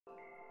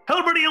Hello,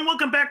 everybody, and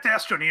welcome back to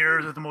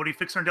Astroneer with the Modi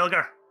Fixer and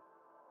Delgar.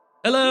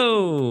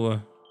 Hello!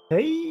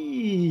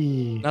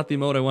 Hey, Not the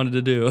emote I wanted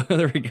to do.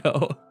 There we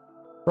go.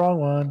 wrong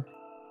one.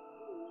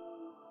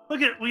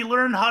 Look at, we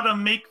learned how to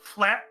make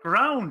flat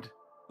ground.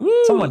 Woo!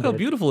 Someone Look how did.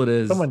 beautiful it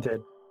is. Someone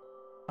did.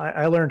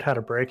 I learned how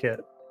to break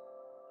it.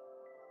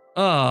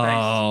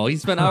 Oh, he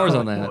spent hours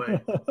on that.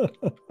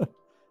 Boy.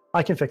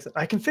 I can fix it.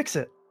 I can fix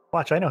it.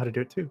 Watch, I know how to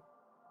do it too.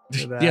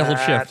 Look at Yeah, hold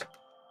that. shift.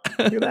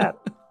 Look at that.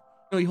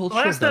 No, you hold The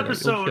last shift. down there.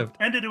 You hold episode shift.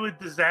 ended with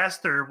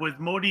disaster with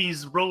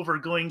Modi's rover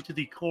going to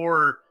the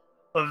core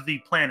of the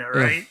planet, Ugh.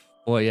 right?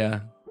 Boy, yeah.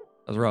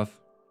 That was rough.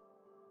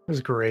 It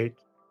was great.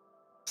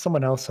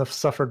 Someone else have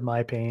suffered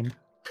my pain.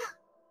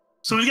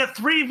 So we got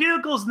 3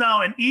 vehicles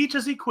now, and each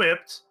is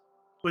equipped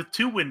with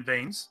 2 wind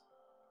vanes,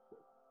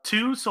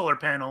 2 solar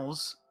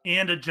panels,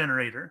 and a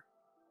generator.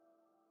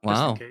 Just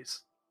Wow. in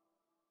case.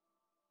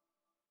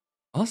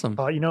 Awesome.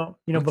 You know,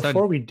 I'm excited.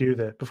 before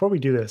we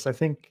do this, I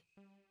think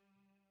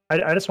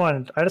I just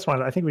wanted,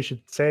 I think we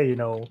should say,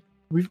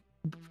 we've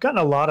gotten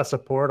a lot of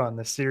support on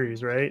this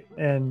series, right?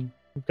 And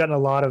we've gotten a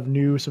lot of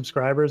new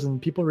subscribers,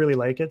 and people really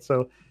like it.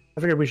 So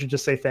I figured we should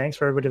just say thanks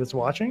for everybody that's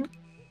watching.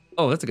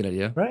 Oh, that's a good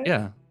idea. Right?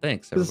 Yeah.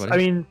 Thanks, 'Cause,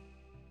 everybody. I mean,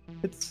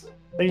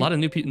 a lot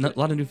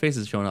of new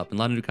faces showing up and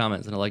a lot of new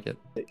comments, and I like it.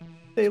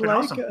 they been like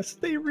awesome. us.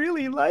 They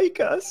really like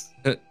us.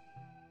 Uh,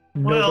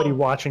 Nobody Well-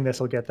 watching this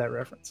will get that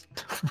reference.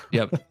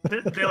 Yep.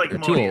 They like You're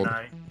too Modi old. and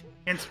I.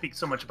 Can't speak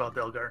so much about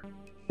Delgar.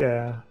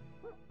 Yeah.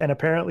 And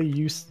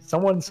apparently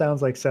someone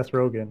sounds like Seth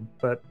Rogen,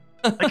 but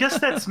I guess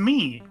that's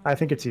me. I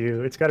think it's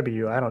you. It's got to be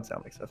you. I don't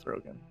sound like Seth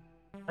Rogen.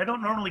 I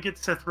don't normally get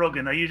Seth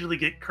Rogen. I usually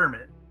get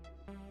Kermit.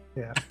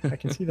 Yeah, I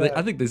can see that.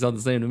 I think they sound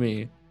the same to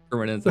me.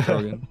 Kermit and Seth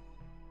Rogen.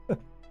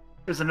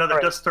 There's another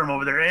Alright. dust storm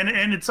over there,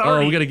 and it's Oh,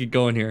 already. we gotta get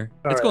going here.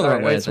 All It's right, going the all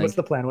wrong right, way, I wait, so think. what's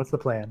the plan? What's the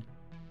plan?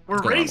 We're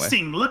It's going that way.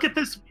 racing. Look at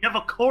this. We have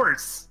a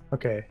course.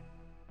 Okay.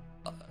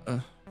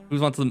 Who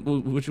wants the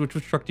which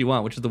truck do you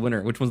want? Which is the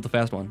winner? Which one's the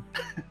fast one?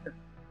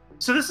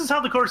 So this is how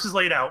the course is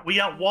laid out. We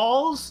got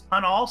walls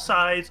on all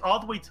sides, all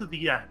the way to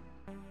the end.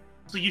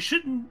 So you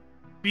shouldn't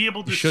be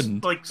able You to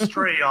shouldn't. like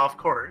stray off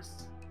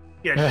course.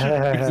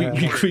 Yeah,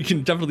 We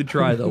can definitely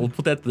try though. We'll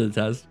put that to the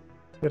test.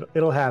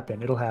 It'll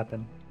happen. It'll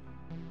happen.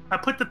 I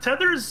put the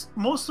tethers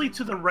mostly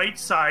to the right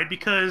side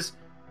because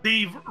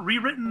they've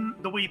rewritten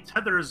the way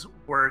tethers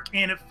work,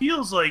 and it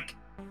feels like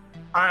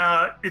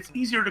it's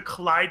easier to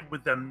collide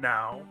with them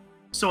now.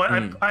 So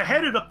I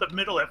had it up the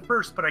middle at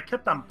first, but I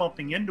kept on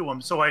bumping into them,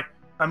 so I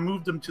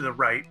moved them to the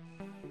right.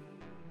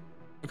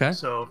 Okay.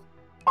 So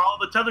follow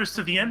the tethers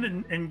to the end,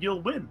 and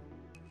you'll win.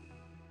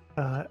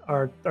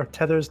 Are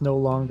tethers no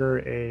longer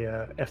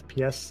a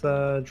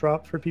FPS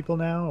drop for people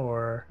now,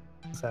 or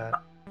is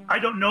that I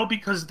don't know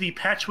because the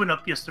patch went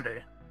up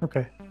yesterday.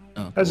 okay?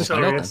 Oh, I was just we'll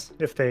find out curious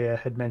if they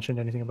had mentioned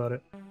anything about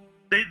it.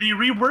 They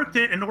reworked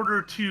it in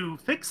order to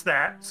fix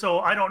that, so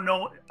I don't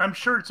know. I'm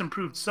sure it's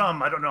improved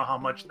some. I don't know how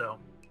much though.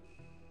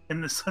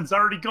 And the sun's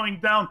already going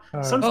down.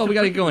 All Sun's right. Oh, we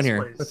gotta too get going quick here.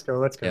 in this Let's place. go.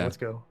 Let's go. Yeah. Let's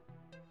go. All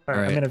right, All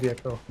I'm right. in a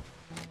vehicle.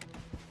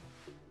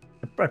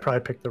 I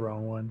probably picked the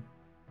wrong one.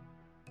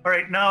 All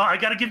right, now I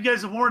got to give you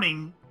guys a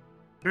warning.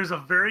 There's a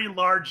very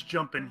large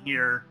jump in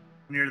here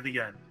near the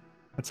end,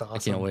 That's I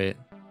awesome. can't wait.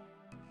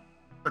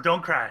 so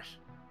don't crash.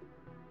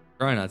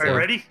 Try not Are you to.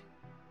 ready?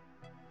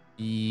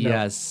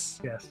 Yes.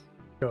 Yes.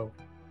 Go.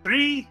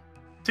 3,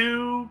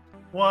 2,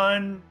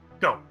 1,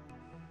 go.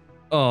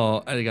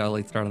 Oh, I got a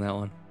late start on that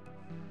one.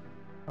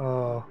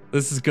 Oh,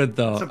 This is good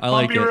though. It's a I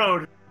like bumpy it.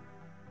 road.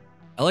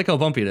 I like how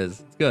bumpy it is.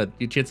 It's good.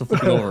 You chance of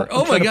flipping over.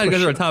 Oh my god, you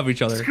guys are on top of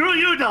each other. Screw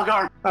you,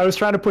 Delgar. I was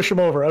trying to push him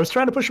over.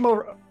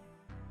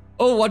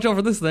 Oh, watch out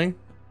for this thing.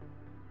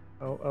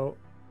 Oh.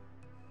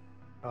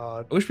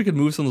 I wish we could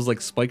move some of those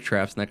like spike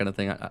traps and that kind of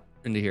thing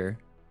into here.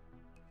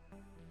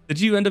 Did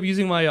you end up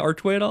using my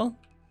archway at all?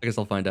 I guess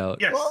I'll find out.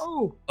 Yes.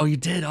 Whoa. Oh, you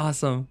did.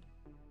 Awesome.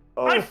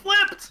 I Oh.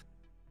 flipped.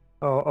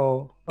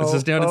 Oh. It's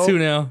just down to 2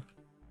 now.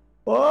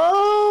 Whoa!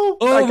 Oh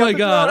I got my the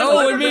god. drive. Oh,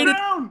 Look I at made the it.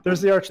 ground.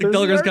 There's the arch. I think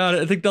There's the Delgar's arch. got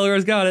it. I think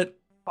Delgar's got it.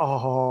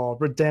 Oh,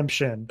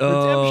 redemption. Redemption.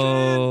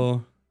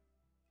 Oh,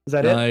 Is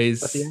that it? At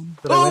nice. the end?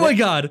 Did I Oh win my it?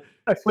 god.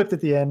 I flipped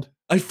at the end.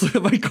 I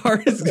flipped. My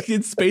car is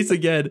in space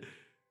again.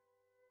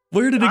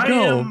 Where did it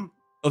go?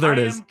 Oh, there it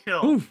I is. am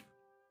killed. Oof.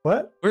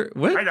 What?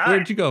 What? I died.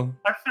 Where'd you go?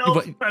 I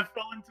but-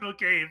 fell into a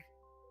cave.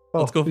 Oh,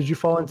 Let's go. Did you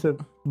fall into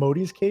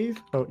Modi's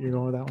cave? Oh, you're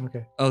going with that one.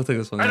 Okay. I'll take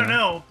this one. I don't now.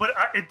 know, but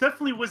it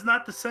definitely was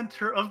not the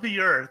center of the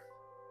earth.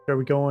 Are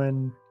we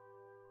going?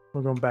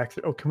 We're going back.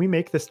 Oh, can we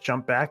make this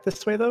jump back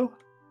this way though?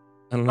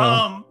 I don't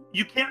know.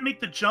 You can't make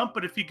the jump,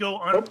 but if you go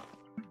Oh.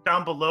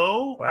 down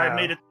below, I Wow.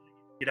 made it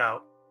get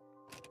out.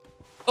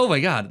 Oh my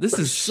god, this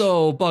is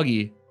so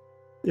buggy.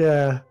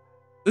 Yeah.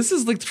 This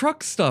is like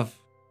truck stuff.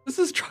 This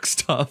is truck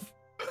stuff.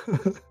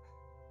 The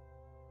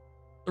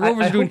I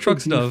Rover's doing hope truck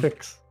they do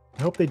stuff.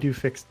 I hope they do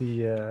fix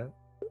the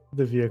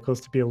vehicles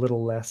to be a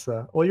little less.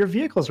 Well, your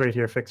vehicle's right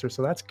here, Fixer,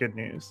 so that's good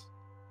news.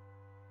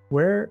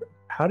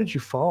 How did you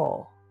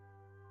fall?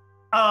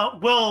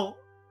 Well,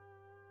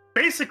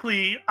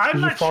 basically, I'm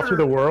Did you not fall sure. through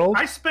the world?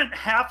 I spent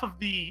half of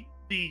the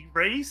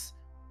race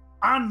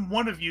on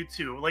one of you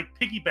two, like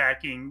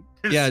piggybacking.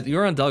 Yeah,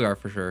 you're on Delgar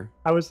for sure.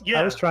 I was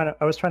trying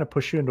to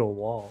push you into a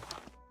wall.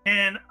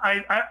 And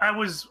I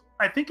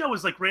think I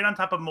was like right on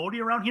top of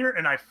Modi around here,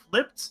 and I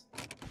flipped,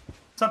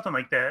 something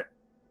like that.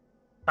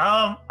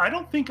 I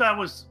don't think I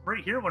was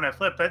right here when I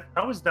flipped.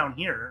 I was down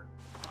here.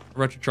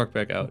 Brought your truck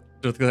back out.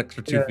 Just the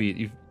extra 2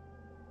 feet.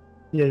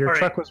 Yeah, your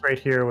truck was right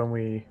here when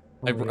we.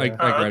 I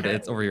grabbed it.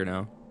 It's over here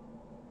now.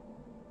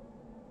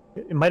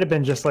 It might have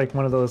been just like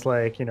one of those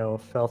like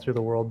fell through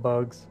the world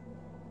bugs.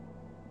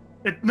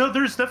 No,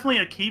 there's definitely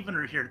a cave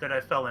under here that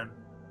I fell in.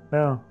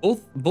 No.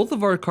 Both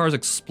of our cars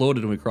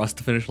exploded when we crossed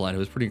the finish line. It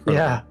was pretty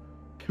incredible. Yeah,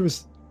 it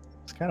was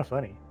kind of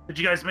funny. Did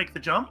you guys make the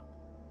jump?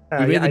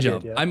 We made the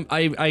jump. Did, yeah.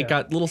 I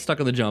got a little stuck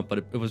on the jump, but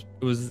it was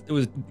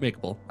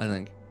makeable, I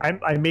think.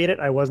 I made it.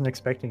 I wasn't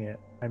expecting it.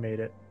 I made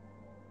it.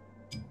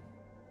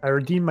 I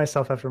redeemed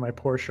myself after my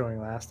poor showing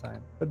last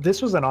time. But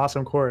this was an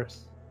awesome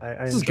course.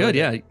 This is good.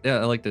 Yeah,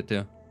 I liked it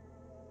too.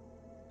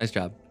 Nice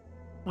job.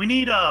 We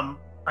need I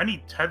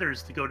need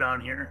tethers to go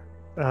down here.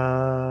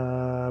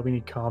 We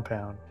need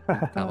compound.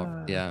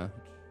 Yeah.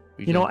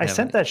 I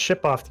sent that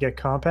ship off to get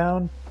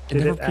compound.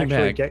 Did it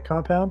actually get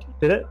compound?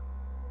 Did it?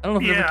 I don't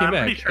know if it ever came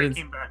back. Pretty sure it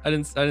came back. I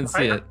didn't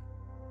see it.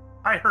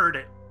 I heard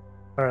it.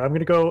 All right, I'm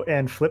gonna go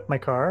and flip my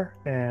car,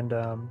 and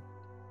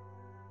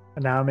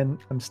now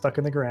I'm stuck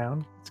in the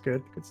ground. It's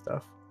good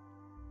stuff.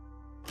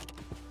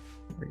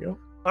 There we go.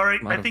 All right,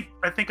 I think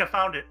I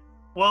found it.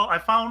 Well, I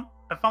found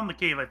the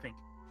cave, I think.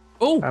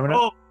 Oh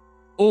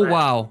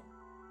wow!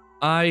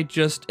 I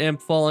just am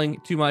falling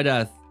to my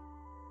death.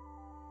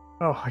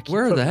 Oh,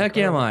 where the heck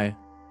am I?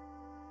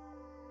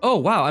 Oh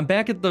wow! I'm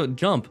back at the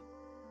jump.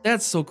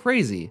 That's so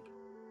crazy.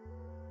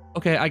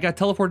 Okay, I got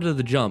teleported to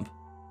the jump.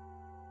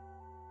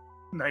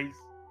 Nice.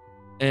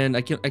 And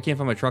I can't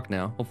find my truck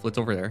now. Hopefully it's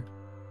over there.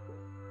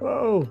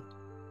 Whoa!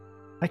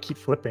 I keep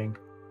flipping.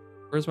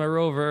 Where's my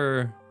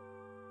Rover?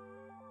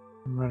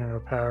 I'm running out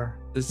of power.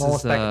 This I'm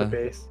almost back at the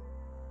base.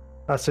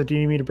 So do you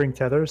need me to bring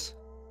tethers?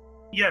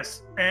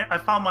 Yes, and I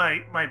found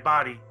my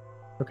body.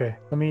 Okay,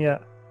 let me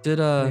let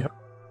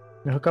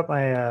me hook up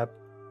my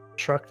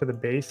truck to the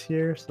base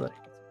here so that I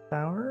can get some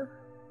power.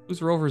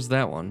 Whose Rover is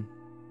that one?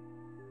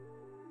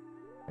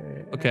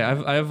 Okay,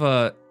 I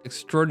have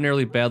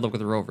extraordinarily bad luck with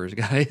the Rovers,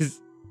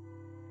 guys.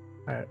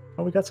 All right.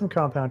 Oh, we got some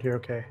compound here.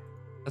 Okay.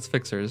 That's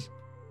Fixers.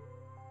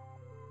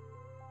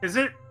 Is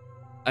it?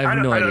 I have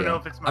no idea. I don't know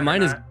if it's mine.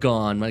 Mine is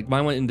gone. Like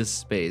mine went into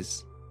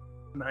space.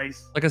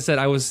 Nice. Like I said,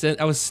 I was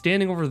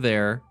standing over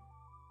there,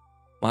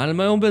 minding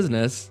my own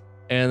business,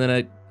 and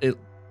then it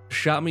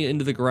shot me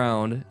into the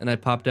ground, and I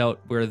popped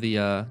out where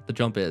the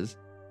jump is,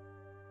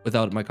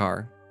 without my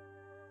car.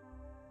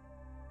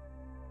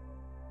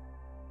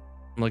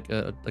 I'm like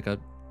a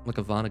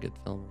Vonnegut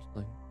film or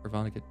something, or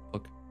Vonnegut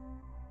book.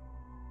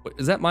 Wait,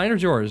 is that mine or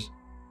yours?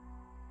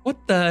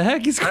 What the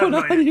heck is going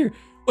on here?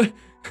 What?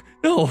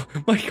 No,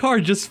 my car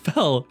just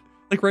fell,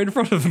 like right in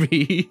front of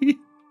me.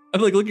 I'm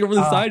like looking over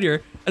the side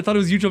here. I thought it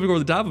was you jumping over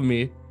the top of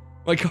me.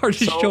 My car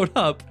just showed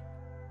up.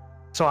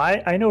 So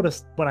I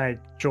noticed when I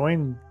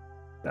joined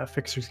that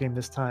Fixers game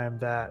this time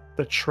that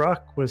the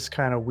truck was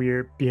kind of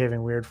weird,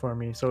 behaving weird for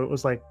me. So it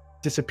was like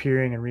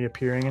disappearing and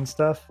reappearing and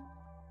stuff.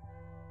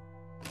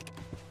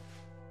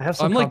 I have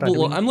some.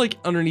 I'm like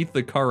underneath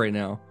the car right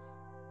now.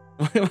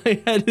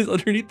 My head is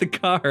underneath the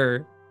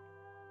car.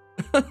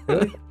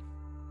 Really?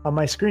 On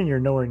my screen, you're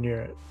nowhere near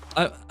it.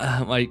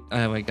 Oh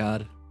my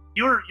god.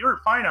 You're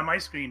fine on my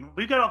screen.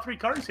 We've got all 3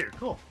 cars here.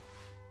 Cool.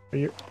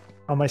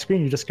 On my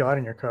screen, you just got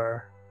in your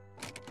car.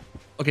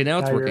 Okay, now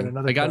it's working.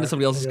 I got into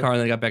somebody else's car and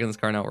then I got back in this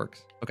car. Now it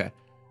works. Okay.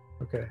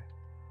 Okay.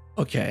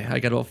 Okay, I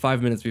got about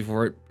 5 minutes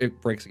before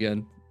it breaks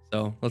again.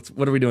 So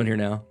what are we doing here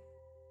now?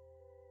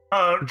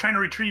 Trying to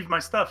retrieve my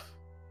stuff.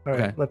 All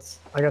right, okay.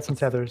 I got some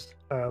tethers.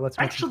 Let's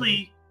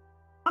actually.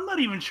 I'm not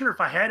even sure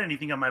if I had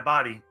anything on my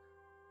body.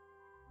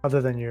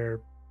 Other than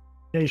you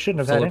shouldn't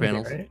have had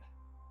anything, right?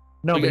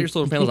 No, you but got your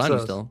solar panels on you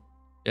those. still.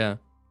 Yeah.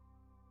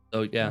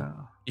 So yeah,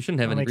 you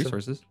shouldn't have any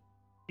resources.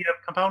 You have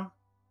compound?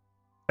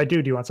 I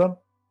do. Do you want some?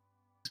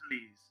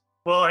 Please.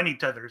 Well, I need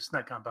tethers,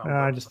 not compound.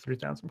 I just threw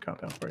down some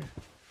compound for you.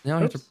 Now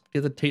I have to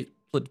get the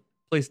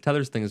place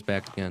tethers thing is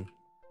back again.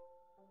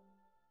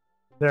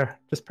 There,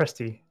 just press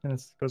T and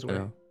it goes away.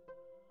 You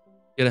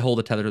gotta hold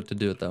the tether to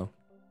do it though.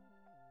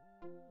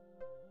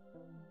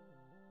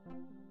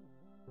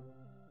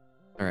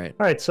 All right.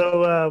 All right.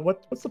 So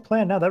what's the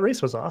plan now? That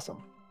race was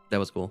awesome. That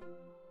was cool.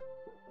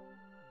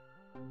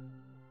 Are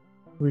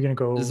we gonna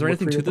go? Is there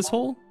anything to this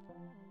hole?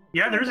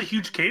 Yeah, there's a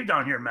huge cave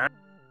down here, man.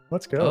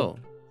 Let's go. Oh.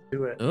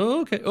 Do it.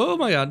 Oh, okay. Oh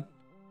my god.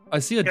 I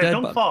see a dead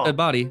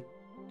body.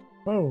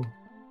 Oh.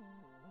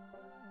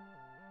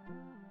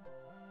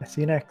 I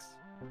see an X.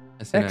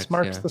 X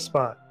marks the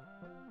spot.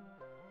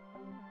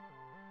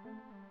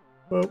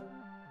 Whoa.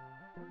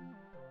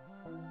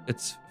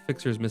 It's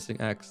Fixer's missing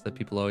X that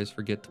people always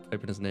forget to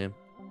type in his name.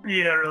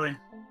 Yeah, really.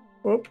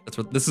 Whoop.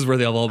 This is where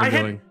they've all been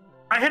going.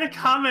 I had a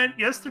comment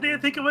yesterday, I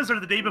think it was, or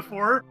the day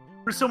before,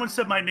 where someone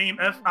said my name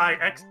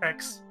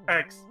Fixxxer,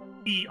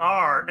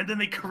 and then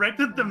they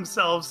corrected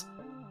themselves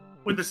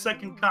with the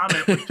second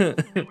comment, which is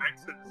 2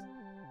 X's.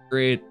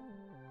 Great.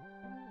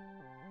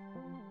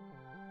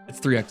 It's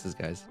 3 X's,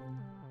 guys.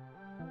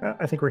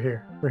 I think we're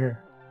here. We're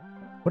here.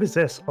 What is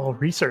this? Oh,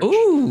 research.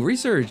 Ooh,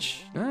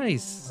 research.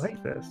 Nice. I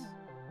like this.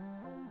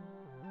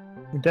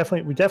 We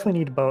definitely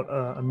need about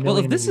a million. Well,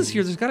 if this of is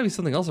here, these. there's got to be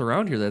something else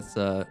around here that's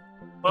Well,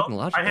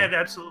 technological. I had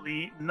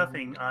absolutely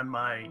nothing on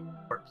my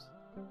corpse.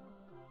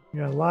 You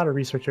got a lot of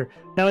research here.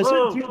 Now, is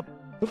Whoa. it?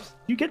 Do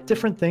you get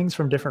different things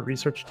from different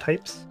research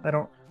types? I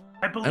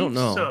believe don't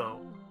know.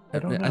 so. I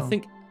don't know. I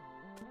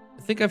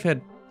think I've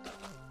had.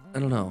 I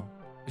don't know.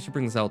 We should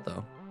bring this out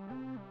though.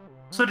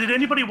 So did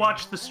anybody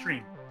watch the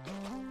stream?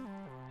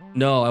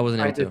 No, I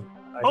wasn't able I did. to.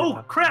 Oh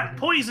not. crap!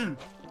 Poison.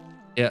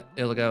 Yeah,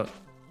 look out.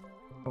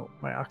 Oh,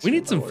 my oxygen We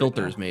need some level right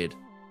filters now. made.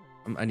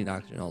 I need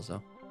oxygen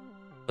also.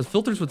 But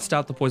filters would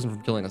stop the poison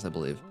from killing us, I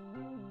believe.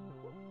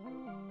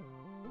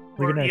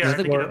 We're gonna yeah, I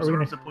think it explore- we're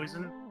gonna- absorbs the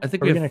poison. I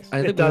think Are we we have. gonna- I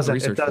it think we have doesn't, it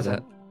research for doesn't.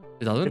 that.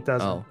 It doesn't. It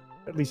doesn't. Oh.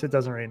 At least it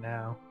doesn't right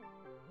now.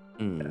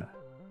 Hmm. Yeah.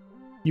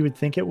 You would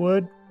think it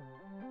would.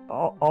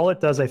 All it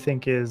does, I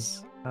think,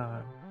 is.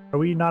 Are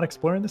we not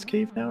exploring this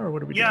cave now, or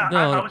what are we Yeah,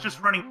 doing? No. I was just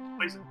running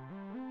poison.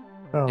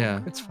 Oh, Yeah.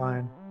 it's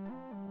fine.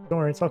 Don't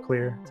worry, it's all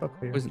clear. It's all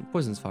clear.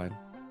 Poison's fine.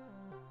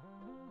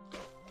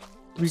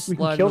 We can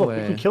Slide kill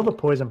away. we can kill the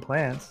poison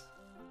plants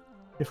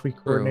if we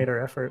coordinate our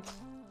efforts.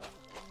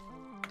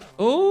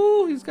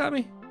 Oh, he's got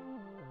me.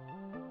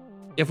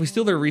 If we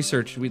steal their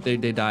research, they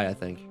die, I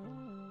think.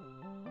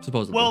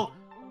 Supposedly. Well,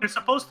 they're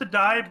supposed to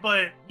die,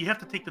 but you have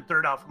to take the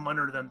dirt out from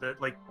under them to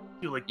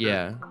do the-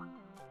 Yeah.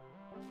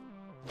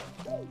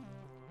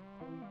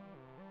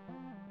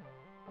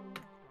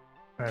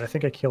 All right, I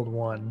think I killed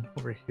one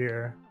over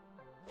here.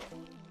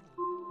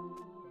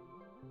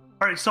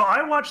 All right, so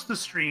I watched the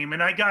stream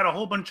and I got a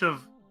whole bunch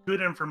of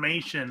good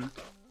information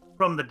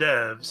from the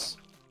devs.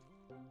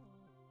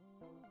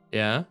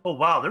 Yeah. Oh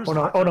wow, there's. Oh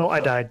no! lots Oh of no! I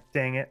stuff. died.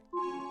 Dang it!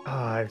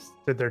 I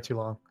stood there too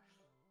long.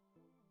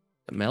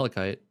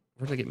 Malachite.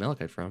 Where did I get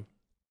malachite from?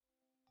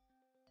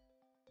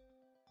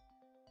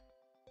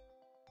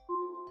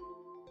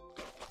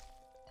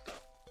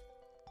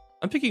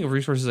 I'm picking up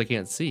resources I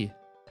can't see.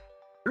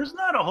 There's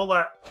not a whole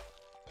lot.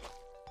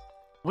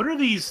 What are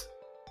these?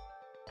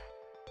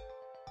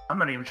 I'm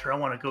not even sure. I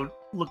want to go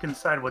look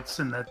inside what's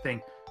in that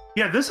thing.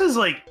 Yeah, this is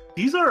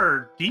these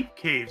are deep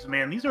caves,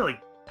 man. These are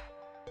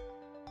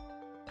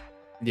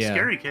Yeah.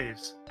 scary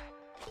caves.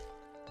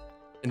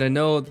 And I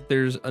know that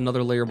there's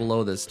another layer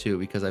below this too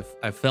because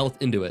I've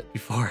felt into it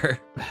before.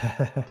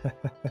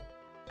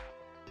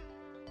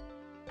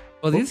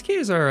 Well, these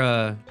caves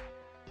are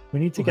We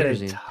need to Oh, get a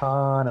hydrazine.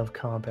 ton of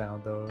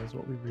compound, though. Is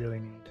what we really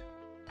need.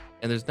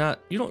 and there's not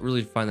you don't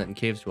really find that in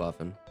caves too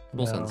often.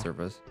 Mostly on the No.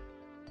 surface.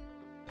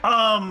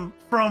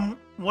 From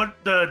what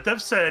the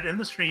dev said in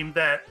the stream,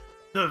 that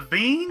the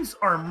veins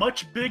are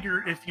much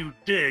bigger if you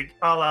dig,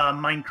 a la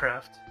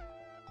Minecraft.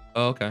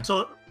 Oh, okay.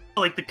 So,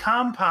 like the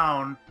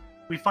compound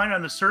we find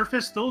on the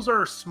surface, those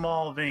are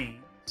small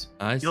veins.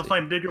 I see. You'll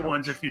find bigger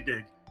ones if you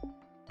dig.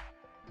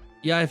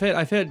 Yeah, I've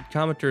had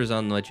commenters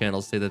on my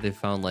channel say that they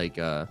found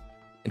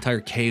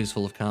entire caves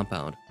full of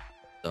compound.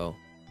 So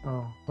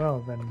Oh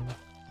well, then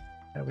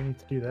yeah, we need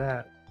to do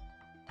that.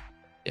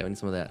 yeah, we need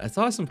some of that. I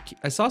saw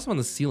some on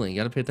the ceiling. You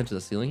gotta pay attention to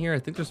the ceiling here. I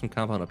think there's some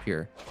compound up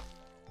here.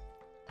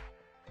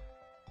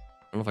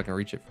 I don't know if I can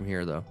reach it from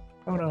here though.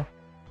 Oh no!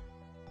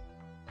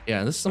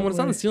 Yeah, this is when it's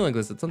on the wait. ceiling like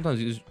this. It sometimes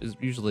is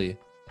usually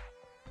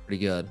pretty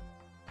good.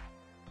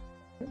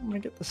 I'm gonna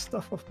get the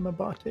stuff off my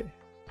body.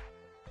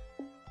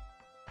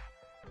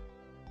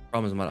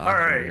 Problem is I'm out of All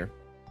oxygen over right. here.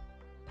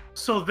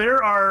 So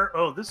there are.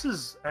 Oh, this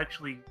is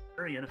actually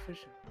very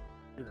inefficient.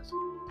 Do this.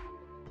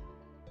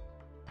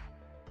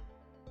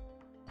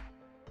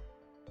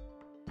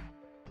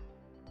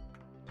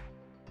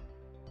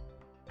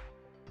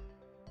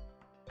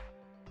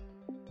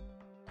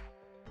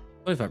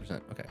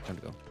 %. Okay, time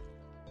to go.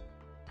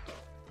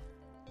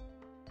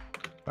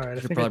 All right, I I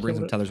should think probably I bring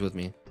some killed it. tethers with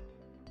me.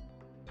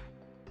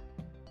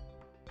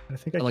 I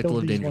think I I like to killed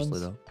live these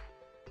dangerously ones.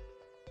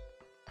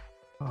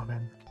 though. Oh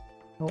man!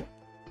 Oh,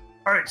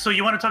 All right, so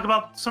you want to talk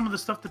about some of the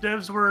stuff the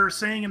devs were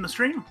saying in the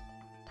stream?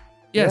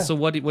 Yeah. Yeah. So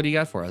what do you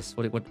got for us?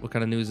 What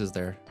kind of news is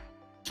there?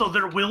 So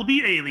there will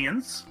be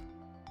aliens.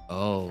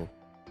 Oh.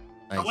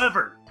 Nice.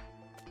 However,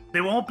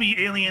 they won't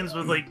be aliens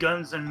with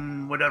guns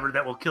and whatever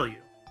that will kill you.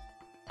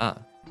 Ah.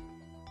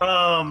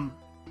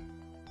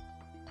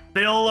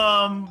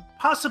 They'll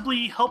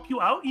possibly help you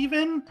out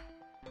even.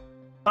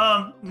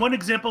 One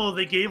example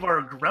they gave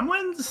are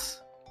gremlins.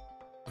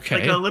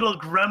 Okay. Like a little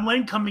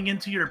gremlin coming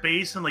into your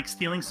base and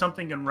stealing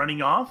something and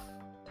running off.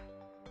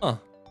 Huh.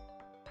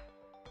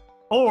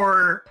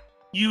 Or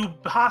you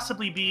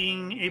possibly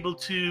being able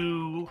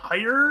to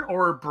hire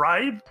or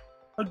bribe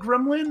a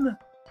gremlin.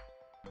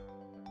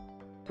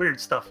 Weird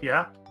stuff,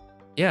 yeah?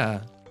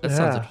 Yeah. That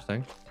sounds Yeah.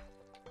 interesting.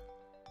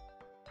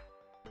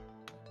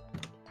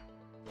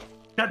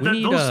 God, We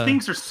need, those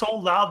things are so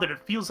loud that it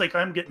feels like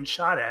I'm getting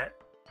shot at.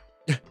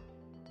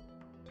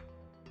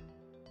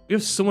 We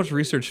have so much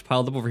research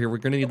piled up over here. We're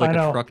gonna need I a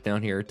know. truck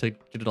down here to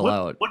get it all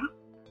out. What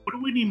do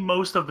do we need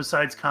most of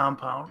besides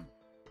compound?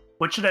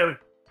 What should I?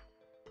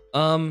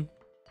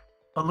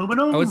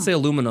 Aluminum. I would say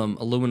aluminum.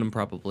 Aluminum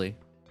probably.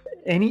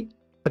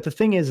 But the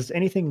thing is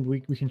anything we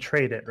can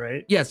trade it,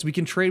 right? Yes, we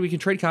can trade. We can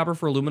trade copper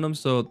for aluminum,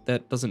 so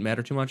that doesn't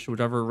matter too much.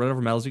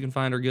 Whatever metals you can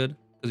find are good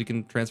because you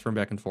can transfer them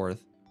back and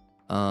forth.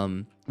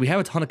 We have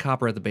a ton of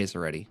copper at the base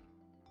already.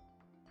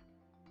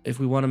 If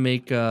we want to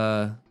make, we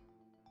have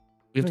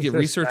to get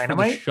research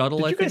dynamite? for the shuttle.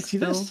 Did I you think guys see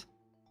still. this?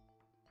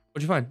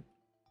 What'd you find?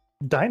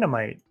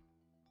 Dynamite.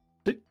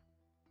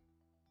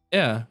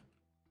 Yeah.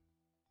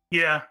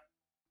 Yeah.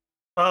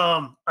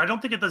 I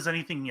don't think it does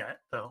anything yet,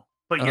 though.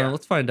 But yeah,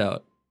 let's find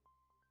out.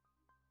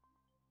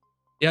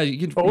 Yeah,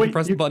 you can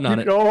press the button on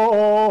it.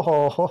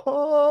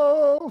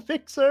 Oh,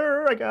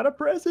 Fixer! I got a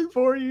present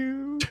for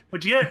you.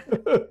 What'd you get?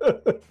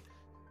 What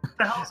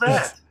the hell's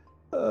that?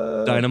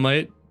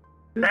 Dynamite.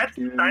 That's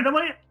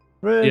dynamite?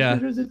 Yeah.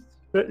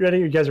 Ready?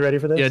 You guys ready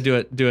for this? Yeah, do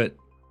it. Do it.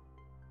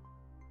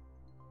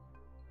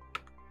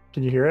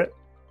 Can you hear it?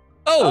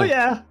 Oh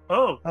yeah.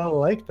 Oh, I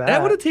like that.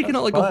 That would have taken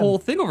out like fun. a whole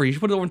thing over here. You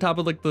should put it over on top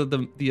of like the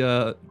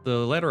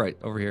laterite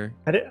over here.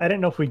 I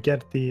didn't know if we'd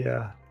get the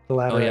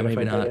ladder. Oh yeah, if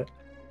maybe I did not. it.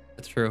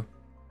 That's true.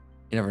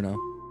 You never know.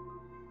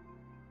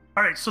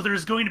 all right. So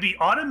there's going to be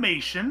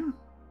automation.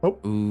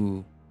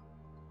 Ooh.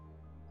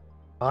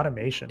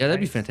 Automation. Yeah, that'd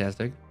be nice.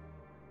 fantastic.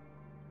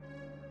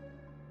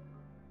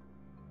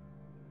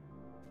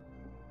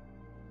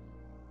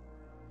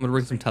 I'm gonna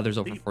bring some tethers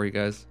over for you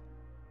guys.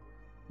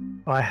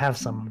 Oh, I have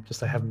some.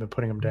 Just I haven't been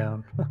putting them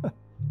down.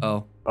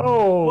 Oh.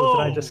 Oh,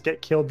 Whoa. did I just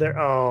get killed there?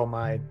 Oh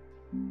my.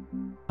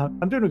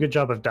 I'm doing a good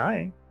job of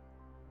dying.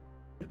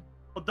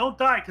 Well, don't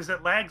die because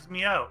it lags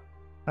me out.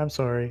 I'm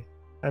sorry.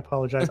 I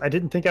apologize. I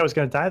didn't think I was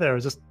going to die there. I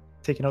was just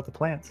taking out the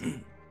plants.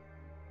 I'm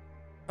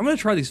gonna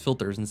try these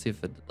filters and see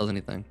if it does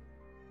anything.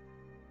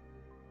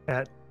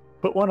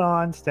 Put one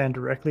on, stand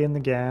directly in the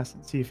gas,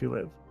 and see if you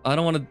live. I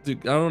don't want to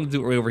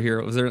do it right over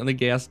here. Was there any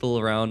gas still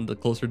around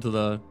closer to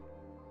the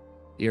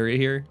area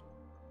here?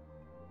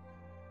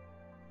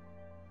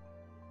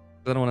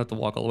 I don't want to have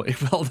to walk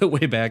all the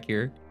way back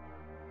here.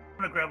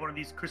 I'm gonna grab one of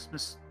these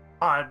Christmas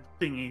pod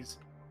thingies.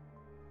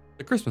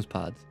 The Christmas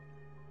pods.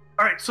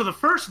 All right. So the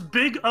first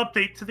big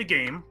update to the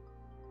game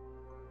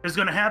is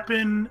going to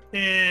happen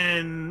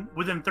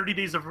within 30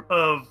 days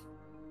of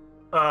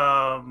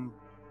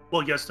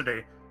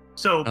yesterday.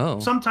 So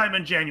sometime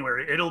in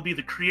January, it'll be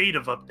the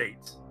creative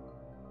updates.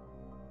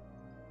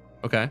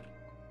 Okay.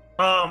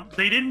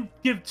 They didn't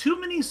give too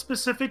many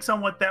specifics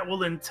on what that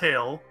will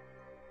entail,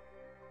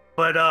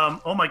 but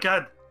oh my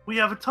god, we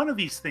have a ton of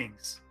these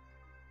things.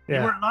 You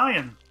Yeah. weren't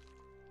lying.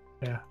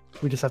 Yeah.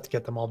 We just have to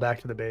get them all back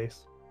to the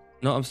base.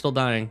 No, I'm still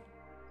dying.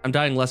 I'm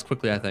dying less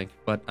quickly, I think,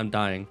 but I'm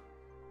dying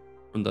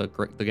from the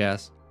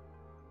gas.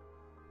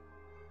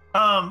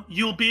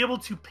 You'll be able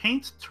to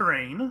paint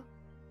terrain.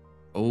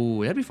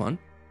 Oh, that'd be fun.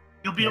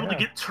 You'll be able to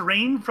get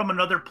terrain from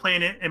another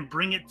planet and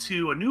bring it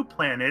to a new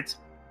planet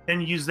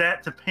and use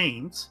that to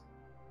paint.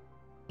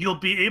 You'll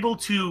be able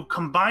to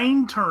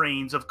combine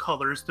terrains of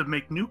colors to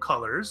make new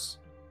colors.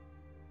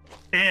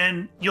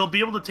 And you'll be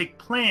able to take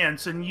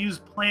plants and use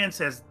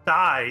plants as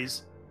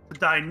dyes to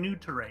dye new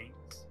terrains.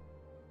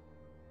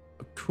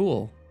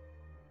 Cool.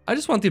 I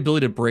just want the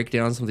ability to break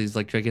down some of these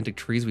like gigantic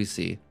trees we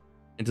see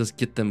and just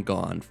get them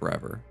gone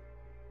forever.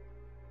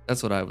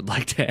 That's what I would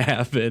like to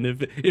happen.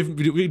 If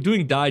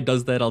doing dye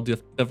does that, I'll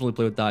definitely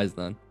play with dyes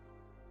then.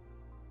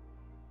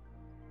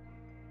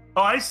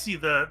 Oh, I see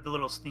the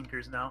little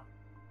stinkers now.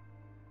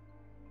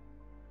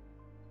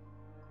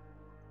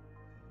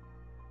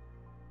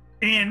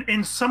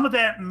 And some of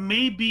that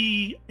may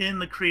be in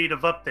the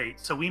creative update,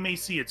 so we may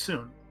see it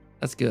soon.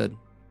 That's good.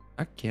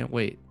 I can't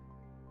wait.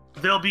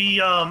 They'll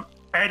be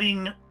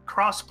adding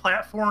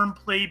cross-platform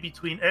play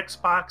between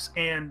Xbox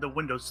and the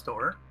Windows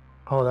Store.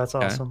 Oh, that's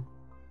awesome.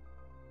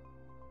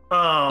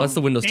 That's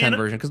the Windows 10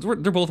 version, because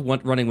they're both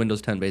running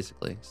Windows 10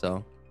 basically,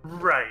 so.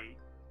 Right.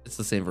 It's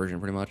the same version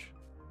pretty much.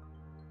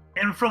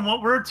 And from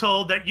what we're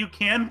told, that you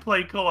can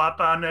play co-op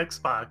on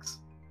Xbox.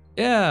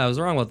 Yeah, I was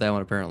wrong about that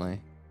one apparently.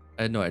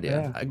 I had no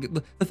idea. Yeah.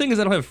 The thing is,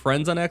 I don't have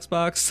friends on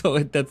Xbox, so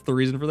that's the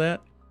reason for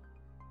that.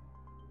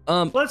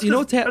 Well, you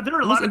know, there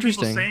are a lot of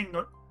people interesting. saying,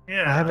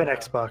 yeah. I have an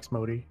Xbox,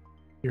 Modi.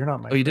 You're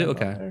not my Oh, you do?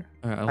 friend on Okay. there.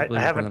 All right, I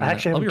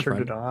actually haven't turned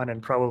friend. it on in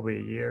probably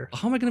a year.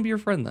 How am I going to be your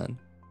friend then?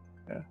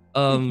 Yeah. You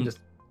can just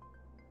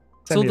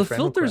send So me a the friend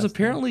filters request.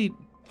 apparently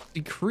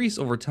decrease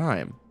over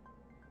time.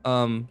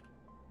 I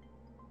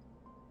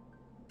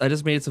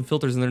just made some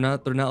filters and they're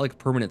not like a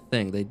permanent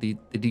thing. They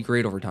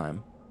degrade over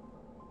time.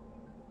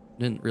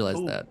 Didn't realize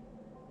Ooh. that.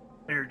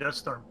 I hear Death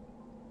Storm.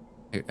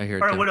 I hear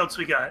it All right, too. what else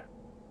we got?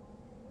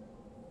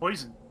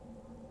 Poison.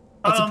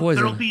 What's a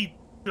poison?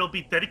 There'll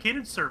be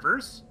dedicated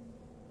servers.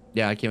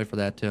 Yeah, I can't wait for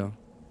that too.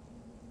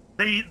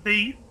 They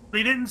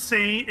didn't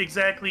say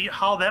exactly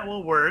how that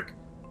will work,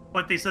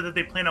 but they said that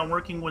they plan on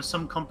working with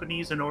some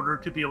companies in order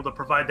to be able to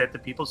provide that to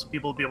people, so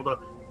people will be able to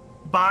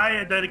buy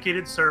a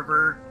dedicated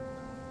server,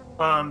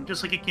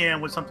 just like you can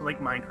with something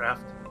like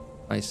Minecraft.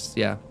 Nice,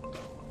 yeah.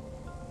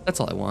 That's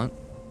all I want.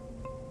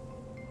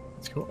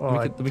 It's cool.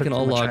 Oh, we can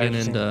all log in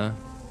and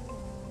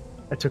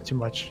I took too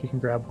much. You can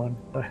grab one.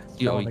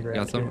 You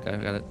got some? Okay, I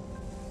got it.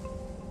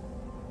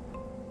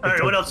 All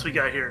right, what else we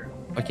got here?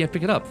 I can't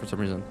pick it up for some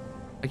reason.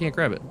 I can't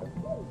grab it.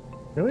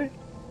 Really?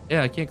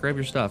 Yeah, I can't grab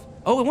your stuff.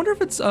 Oh, I wonder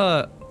if it's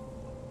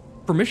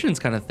permissions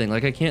kind of thing.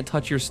 Like I can't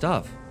touch your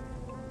stuff.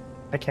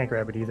 I can't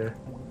grab it either.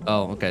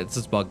 Oh, okay. It's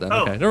just bugged then.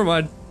 Oh. Okay, never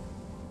mind.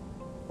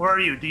 Where are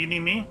you? Do you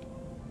need me?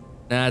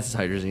 Nah, it's just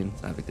hydrazine.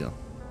 It's not a big deal.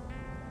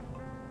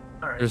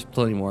 All right. There's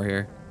plenty more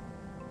here.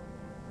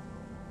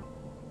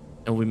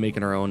 And we'll be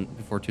making our own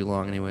before too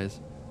long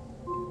anyways.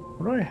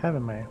 What do I have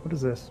in my... What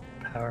is this?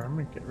 Power. I'm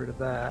going to get rid of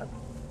that.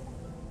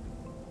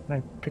 Can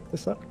I pick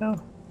this up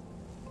now?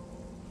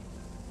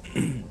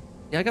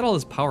 Yeah, I got all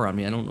this power on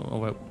me. I don't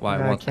know why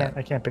I want that.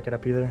 I can't pick it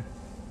up either.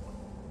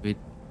 We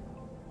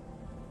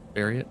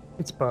bury it?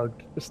 It's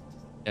bugged. Just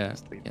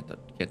leave it.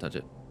 Can't touch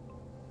it.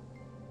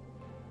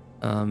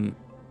 Oh, I'm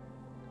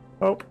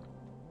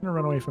gonna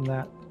run away from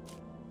that.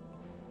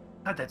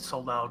 God, that's so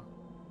loud.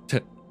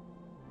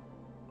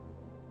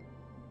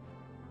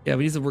 Yeah,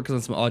 we need to work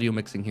on some audio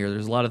mixing here.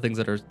 There's a lot of things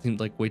that seem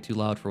like way too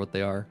loud for what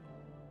they are.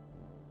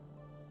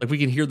 Like we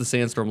can hear the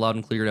sandstorm loud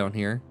and clear down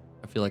here.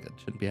 I feel like it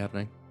shouldn't be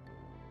happening.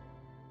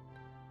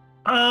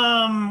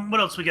 What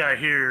else we got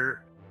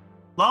here?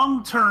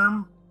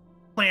 Long-term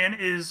plan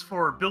is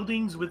for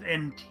buildings with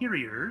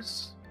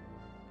interiors.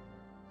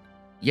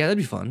 Yeah, that'd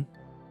be fun.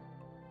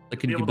 Like,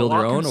 can you build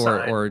your own,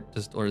 or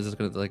is this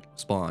gonna like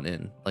spawn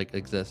in, like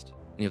exist,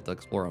 and you have to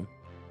explore them?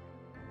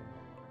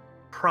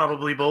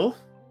 Probably both.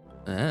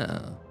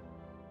 Ah.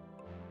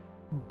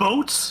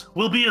 Boats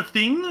will be a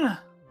thing.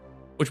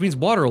 Which means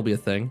water will be a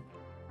thing.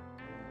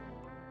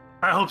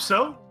 I hope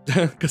so.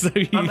 Because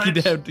you'd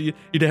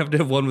have to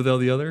have one without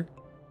the other.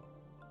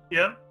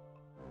 Yep.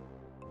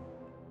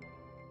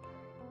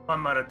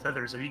 I'm out of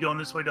tethers. Are you going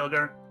this way,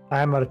 Delgar?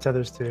 I'm out of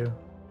tethers too.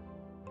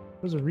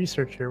 There's a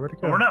research here. Where'd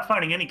it go? We're not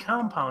finding any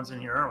compounds in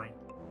here, are we?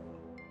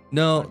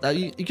 No,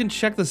 you can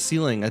check the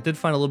ceiling. I did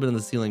find a little bit in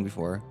the ceiling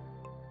before.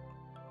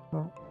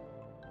 Well,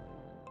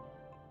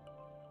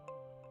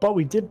 but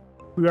we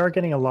are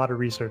getting a lot of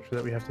research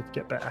that we have to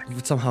get back. You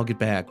would somehow get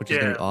back, which is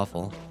gonna be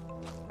awful.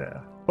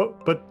 Yeah.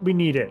 But we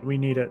need it. We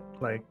need it,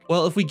 like...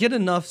 Well, if we get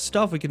enough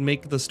stuff, we can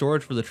make the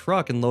storage for the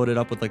truck and load it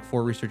up with like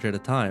 4 research at a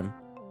time.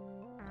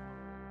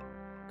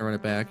 And run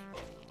it back.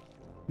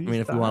 I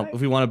mean, if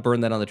we want to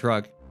burn that on the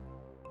truck.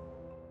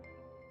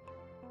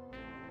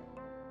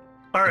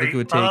 All right. I think it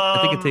would take. I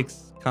think it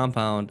takes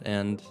compound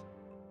and.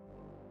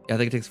 Yeah, I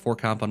think it takes 4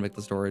 compound to make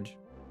the storage.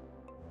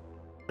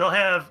 They'll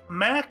have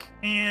Mac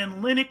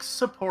and Linux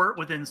support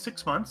within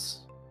 6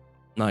 months.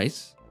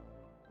 Nice.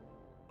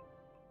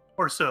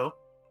 Or so.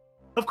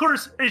 Of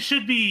course, it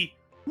should be...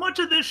 Much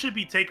of this should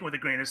be taken with a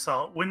grain of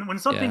salt. When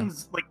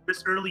something's like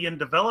this early in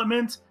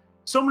development,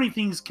 so many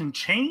things can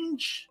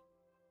change.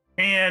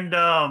 And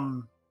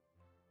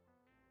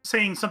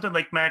saying something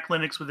like Mac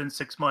Linux within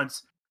 6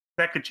 months,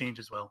 that could change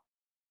as well.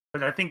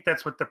 But I think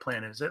that's what the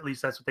plan is. At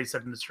least that's what they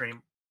said in the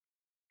stream.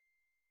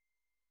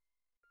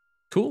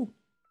 Cool.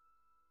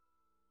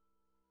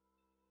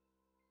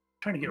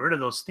 Trying to get rid of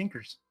those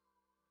stinkers.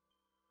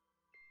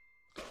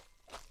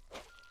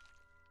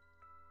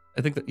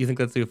 You think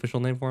that's the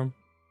official name for them?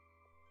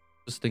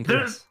 Just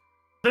stinkers.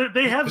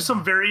 They have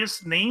some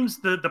various names.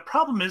 The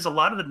problem is a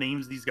lot of the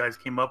names these guys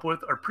came up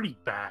with are pretty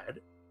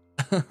bad.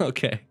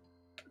 Okay.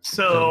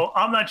 So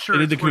I'm not sure.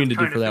 They need the community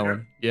for that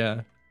one.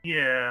 Yeah.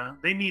 Yeah,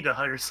 they need to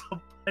hire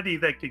somebody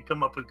that can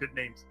come up with good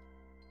names.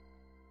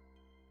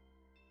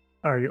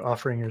 Are you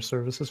offering your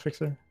services,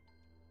 Fixer?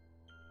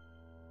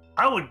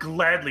 I would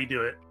gladly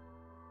do it.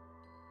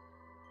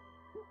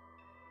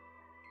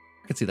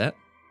 I can see that.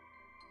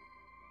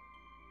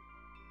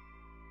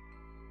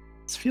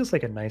 This feels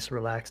like a nice,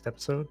 relaxed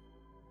episode.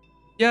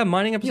 Yeah,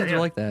 mining episodes are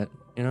like that,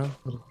 you know?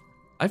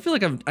 I feel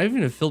like I haven't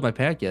even filled my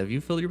pack yet. Have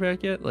you filled your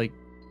pack yet? Like,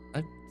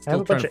 I'm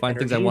still trying to find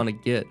things I want to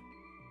get.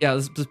 Yeah,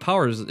 this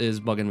power is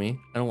bugging me.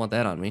 I don't want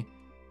that on me.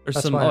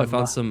 There's some... Oh, I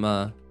found some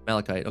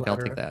malachite. Okay, I'll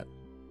take that.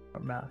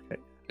 Malachite.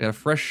 I got a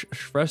fresh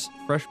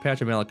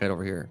patch of malachite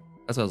over here.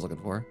 That's what I was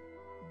looking for.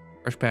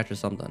 Fresh patch of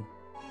something.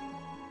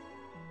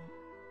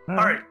 All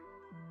right.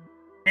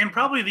 And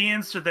probably the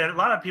answer that a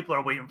lot of people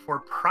are waiting for,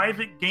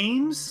 private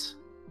games,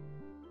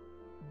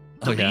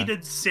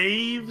 deleted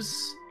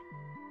saves,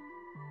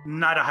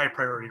 not a high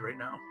priority right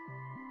now.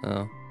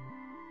 Oh.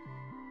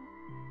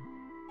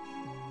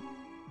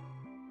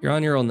 You're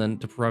on your own then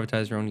to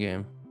privatize your own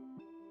game.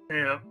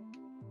 Yeah.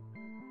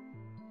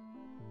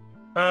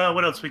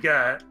 What else we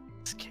got?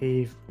 This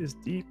cave is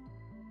deep.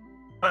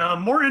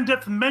 More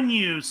in-depth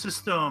menu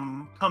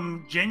system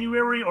come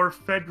January or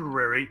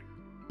February.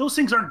 Those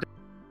things aren't...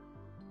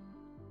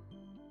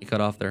 You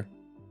cut off there.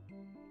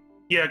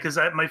 Yeah, because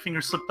my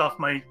finger slipped off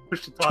my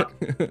push to talk.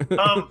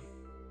 All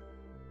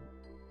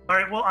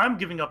right, well, I'm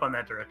giving up on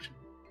that direction.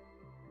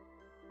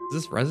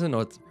 Is this resin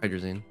or it's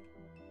hydrazine?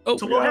 Oh,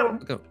 so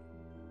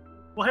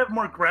we'll have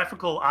more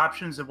graphical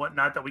options and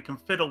whatnot that we can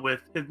fiddle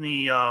with in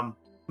the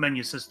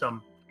menu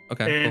system.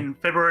 Okay. In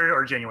February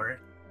or January.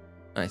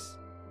 Nice.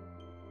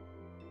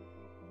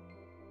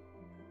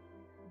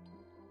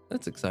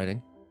 That's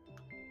exciting.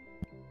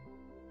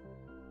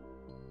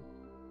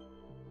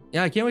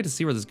 Yeah, I can't wait to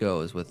see where this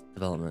goes with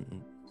development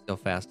and see how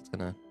fast it's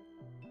gonna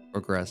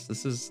progress.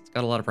 It's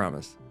got a lot of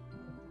promise.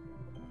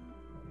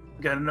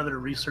 Got another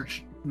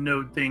research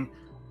node thing.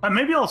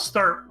 Maybe I'll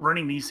start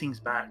running these things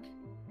back.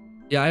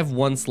 Yeah, I have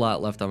 1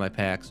 slot left on my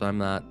pack, so I'm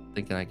not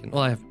thinking I can.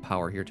 Well, I have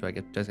power here too. I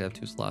just have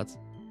 2 slots.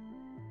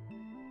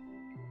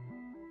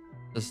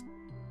 Just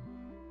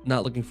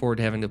not looking forward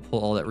to having to pull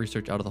all that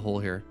research out of the hole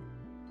here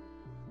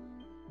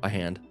by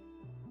hand.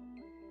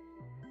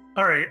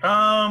 All right.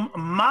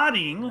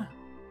 Modding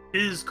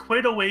is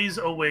quite a ways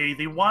away.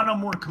 They want a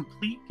more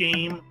complete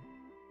game.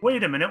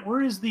 Wait a minute.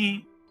 Where is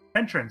the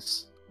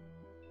entrance?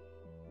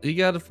 You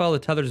got to follow the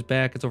tethers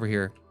back. It's over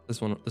here. This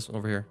one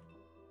over here.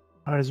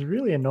 Oh, it's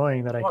really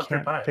annoying that I Walk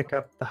can't right by. pick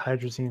up the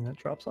hydrazine that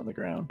drops on the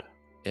ground.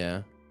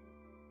 Yeah.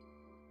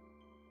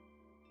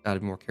 Got to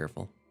be more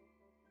careful.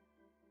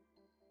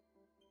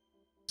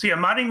 So yeah,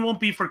 modding won't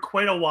be for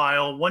quite a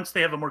while. Once they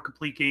have a more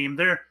complete game,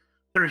 they're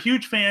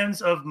huge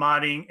fans of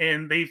modding,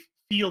 and they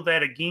feel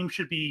that a game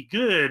should be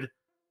good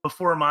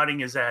before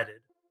modding is added.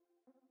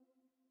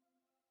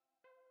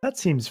 That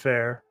seems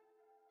fair.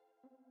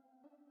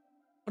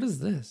 What is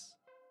this?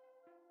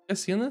 You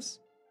guys seeing this?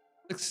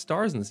 Like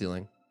stars in the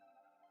ceiling.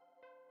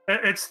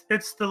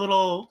 It's the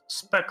little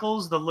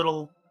speckles, the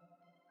little.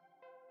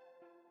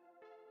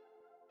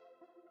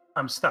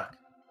 I'm stuck.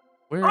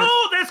 Where?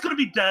 Oh, that's gonna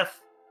be death.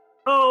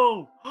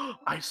 Oh,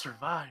 I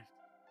survived.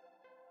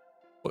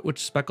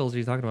 Which speckles are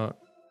you talking about?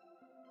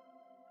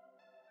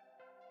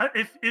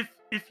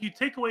 If you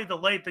take away the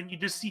light, then you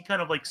just see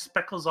kind of like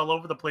speckles all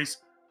over the place,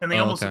 and they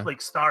Oh, almost okay. look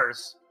like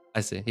stars.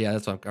 I see. Yeah,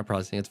 that's what I'm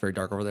probably seeing. It's very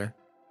dark over there.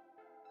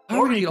 How are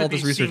Or we gonna you get all could be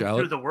this research seeing out?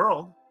 through the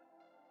world.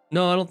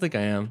 No, I don't think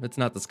I am. It's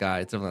not the sky.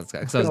 It's definitely not the sky.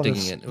 Because I was Look at all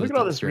digging this- it. It Look was at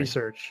all this straight.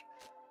 research.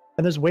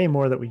 And there's way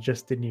more that we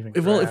just didn't even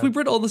Well, if we grab.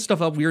 bring all this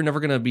stuff up, we are never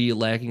going to be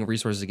lacking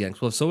resources again.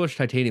 Because we'll have so much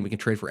titanium, we can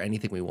trade for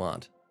anything we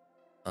want.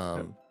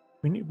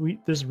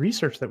 There's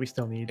research that we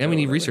still need. And we though,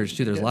 need that research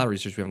too. There's a yeah. lot of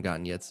research we haven't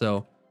gotten yet.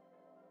 So,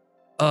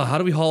 how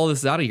do we haul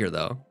this out of here,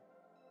 though?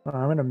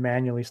 I'm gonna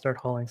manually start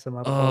hauling some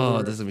up. Oh,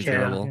 over this is gonna be here.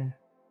 terrible. Yeah.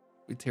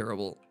 Be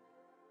terrible.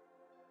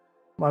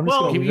 Well, I'm just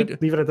Well, gonna we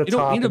leave it at the You top.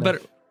 don't need a and then-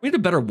 better. We need a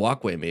better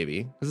walkway,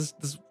 maybe, because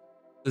this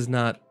is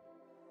not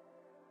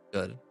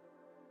good.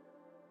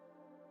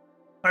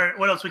 All right,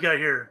 what else we got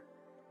here?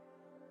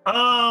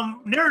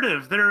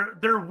 Narrative.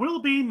 There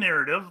will be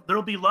narrative.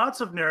 There'll be lots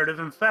of narrative.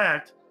 In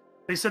fact,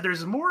 they said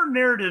there's more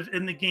narrative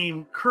in the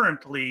game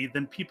currently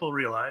than people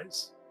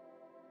realize.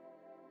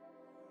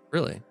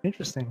 Really?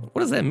 Interesting.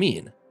 What does that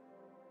mean?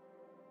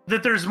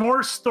 That there's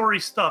more story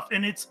stuff,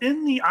 and it's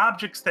in the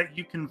objects that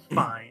you can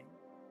find.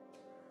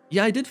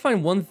 Yeah, I did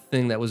find one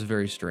thing that was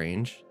very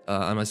strange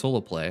on my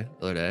solo play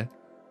the other day.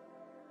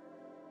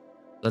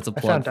 That's a I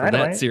plug found for that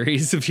dynamite.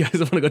 series if you guys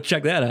want to go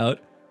check that out,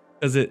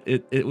 because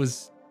it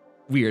was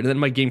weird. And then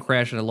my game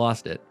crashed and I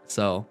lost it.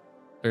 So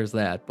there's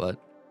that.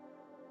 But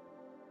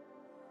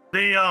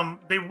They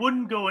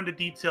wouldn't go into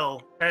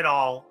detail at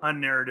all on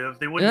narrative.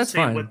 They wouldn't that's say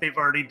fine. what they've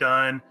already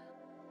done.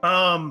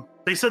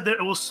 They said that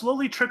it will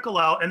slowly trickle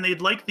out, and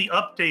they'd like the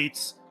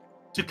updates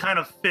to kind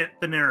of fit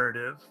the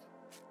narrative.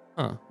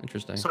 huh,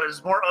 interesting. So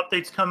as more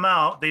updates come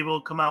out, they will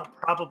come out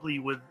probably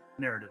with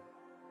narrative.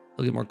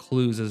 They'll get more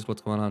clues as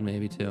what's going on,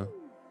 maybe too.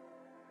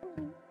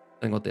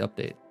 Depending what the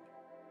update.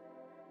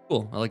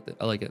 Cool. I like that.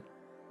 I like it.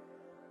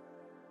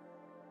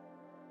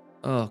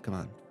 Oh, come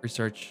on.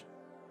 Research.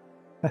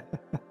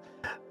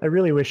 I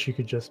really wish you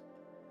could just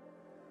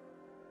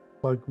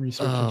plug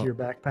research Oh. into your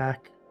backpack.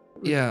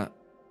 Yeah.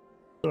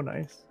 So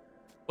nice.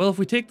 Well, if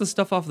we take the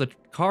stuff off the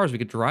cars, we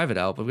could drive it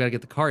out, but we gotta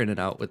get the car in and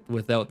out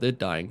without it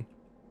dying.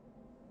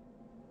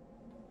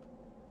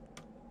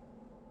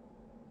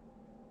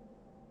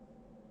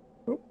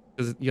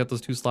 Because you got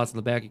those 2 slots in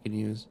the back you can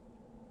use.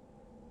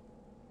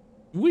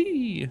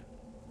 Whee!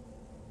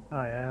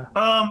 Oh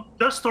yeah.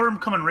 Dust storm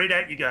coming right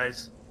at you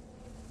guys.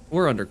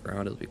 We're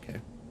underground. It'll be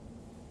okay.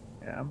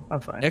 Yeah, I'm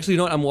fine. Actually, you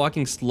know what? I'm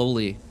walking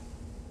slowly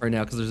right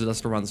now because there's a dust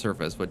storm on the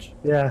surface, which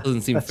Yeah.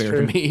 doesn't seem that's fair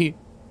true. to me.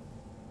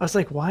 I was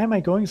like, why am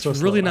I going so It's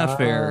slow? really not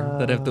fair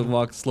that I have to Ah.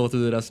 walk slow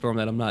through the dust storm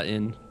that I'm not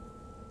in.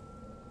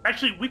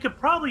 Actually, we could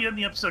probably end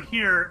the episode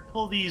here,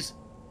 pull these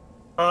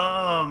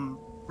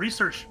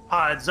research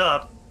pods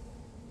up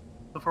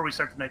before we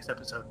start the next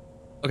episode.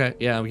 Okay,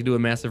 yeah, we can do a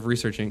massive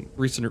researching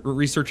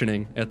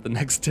at the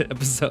next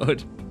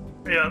episode.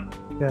 Yeah.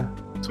 Yeah.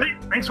 Sweet.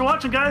 Thanks for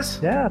watching, guys.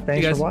 Yeah.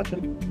 Thanks guys. for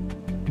watching.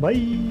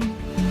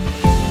 Bye.